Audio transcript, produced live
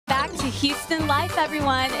to Houston Life,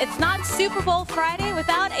 everyone. It's not Super Bowl Friday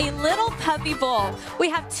without a little puppy bowl. We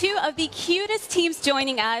have two of the cutest teams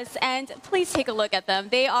joining us, and please take a look at them.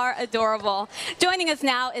 They are adorable. Joining us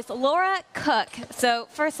now is Laura Cook. So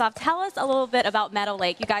first off, tell us a little bit about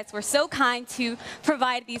Meadowlake. You guys were so kind to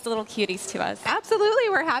provide these little cuties to us. Absolutely.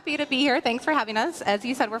 We're happy to be here. Thanks for having us. As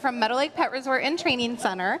you said, we're from Meadowlake Pet Resort and Training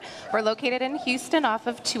Center. We're located in Houston off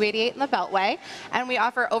of 288 in the Beltway, and we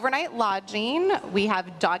offer overnight lodging. We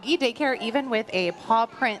have doggy daycare, even with a paw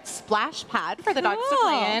print splash pad for the dogs to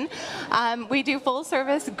play in. We do full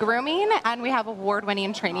service grooming, and we have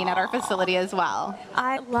award-winning training at our facility as well.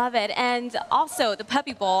 I love it. And also the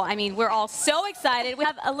puppy bowl. I mean, we're all so excited. We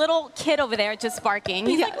have a little kid over there just barking.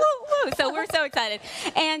 He's like, woo, woo. So we're so excited.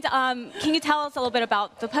 And can you tell us a little bit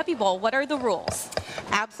about the puppy bowl? What are the rules?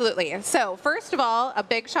 Absolutely. So first of all, a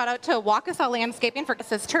big shout out to Waukesha Landscaping for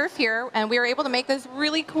this turf here, and we were able to make this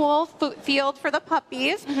really cool field for the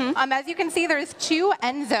puppies. As you can see, there's 2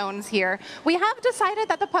 end zones here. We have decided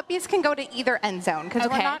that the puppies can go to either end zone because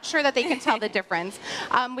we're not sure that they can tell the difference.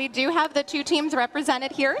 We do have the 2 teams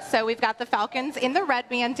represented here. So we've got the Falcons in the red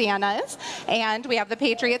bandanas, and we have the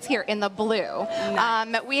Patriots here in the blue.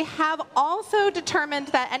 Nice. We have also determined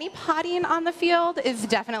that any potting on the field is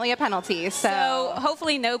definitely a penalty. So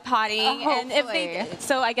hopefully no potting. Hopefully. And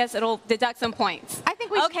so I guess it'll deduct some points. I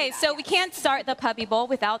think we should do that, so we can't start the puppy bowl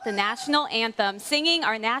without the national anthem. Singing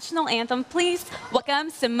our national anthem, please welcome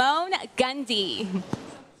Simone Gundy.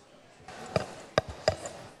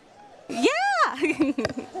 Yeah.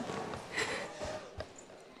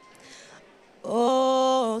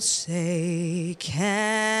 Oh, say,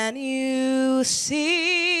 can you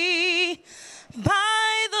see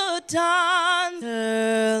by the dawn's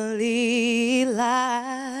early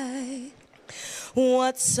light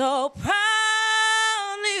what so proudly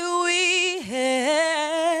we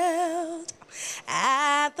held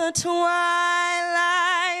at the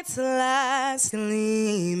twilight's last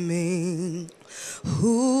gleaming,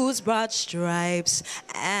 whose broad stripes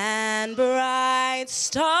and bright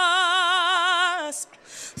stars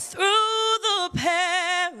through the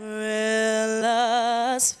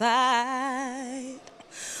perilous fight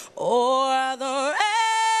o'er the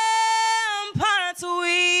ramparts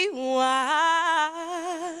we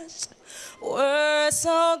watched were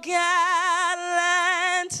so gallantly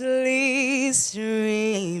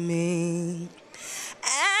streaming,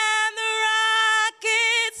 and the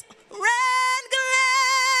rockets red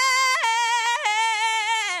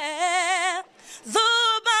glare, the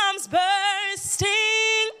bombs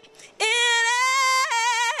bursting in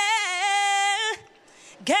air,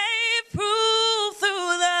 gave proof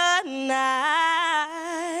through the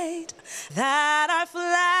night that our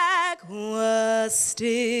flag was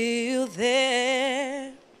still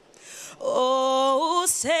there. Oh,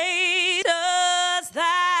 say does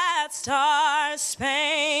that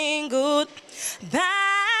star-spangled banner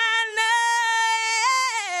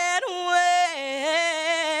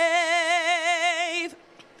wave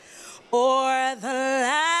o'er the line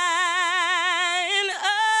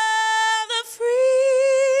of the free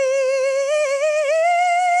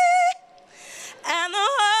and the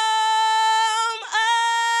home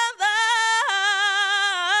of the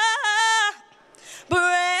brave.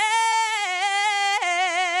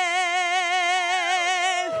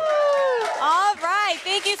 All right.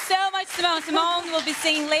 Thank you so much, Simone. Simone will be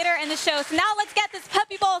singing later in the show. So now let's get this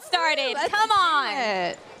puppy bowl started. Come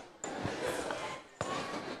on.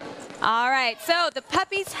 All right, so the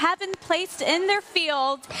puppies have been placed in their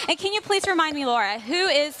field. And can you please remind me, Laura, who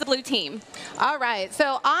is the blue team? All right,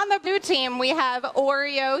 so on the blue team, we have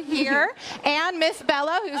Oreo here and Miss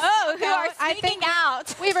Bella, who are sneaking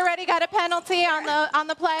out. We've already got a penalty on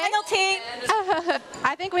the play. Penalty.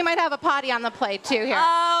 I think we might have a potty on the play, too, here.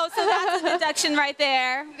 Oh, so that's a deduction right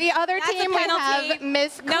there. The other team, we have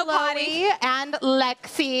Miss Chloe and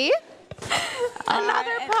Lexi.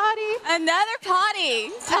 Another potty. Another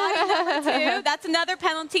potty. Potty number 2. That's another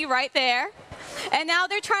penalty right there. And now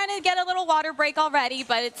they're trying to get a little water break already,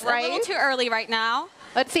 but it's a little too early right now.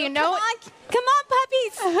 Let's see. So come on,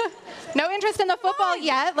 puppies. No interest in the football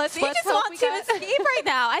yet. Let's just want to escape right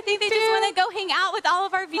now. I think they just want to go hang out with all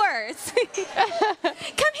of our viewers. Come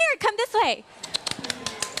here. Come this way.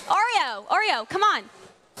 Oreo, come on.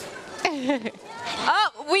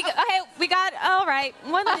 Oh, we got, all right,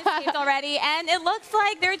 one escaped already, and it looks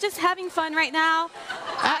like they're just having fun right now.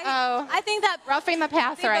 I think that roughing the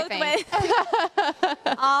passer, I think.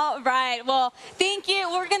 All right, well, thank you.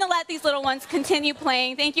 We're going to let these these little ones continue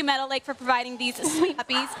playing. Thank you, Meadowlake, for providing these sweet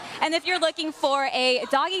puppies. And if you're looking for a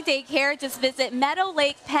doggy daycare, just visit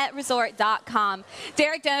meadowlakepetresort.com.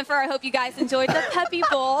 Derek, Jennifer, I hope you guys enjoyed the Puppy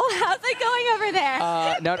Bowl. How's it going over there?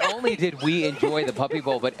 Not only did we enjoy the Puppy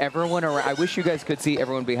Bowl, but everyone around, I wish you guys could see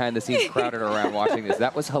everyone behind the scenes crowded around watching this.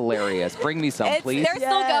 That was hilarious. Bring me some, please. They're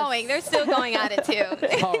still going. They're still going at it, too.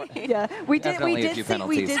 Yeah, we did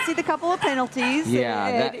see the couple of penalties.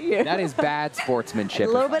 Yeah, that is bad sportsmanship.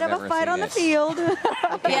 A little bit of a fight on the field.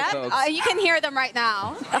 Yeah, you can hear them right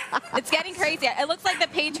now. It's getting crazy. It looks like the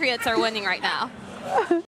Patriots are winning right now.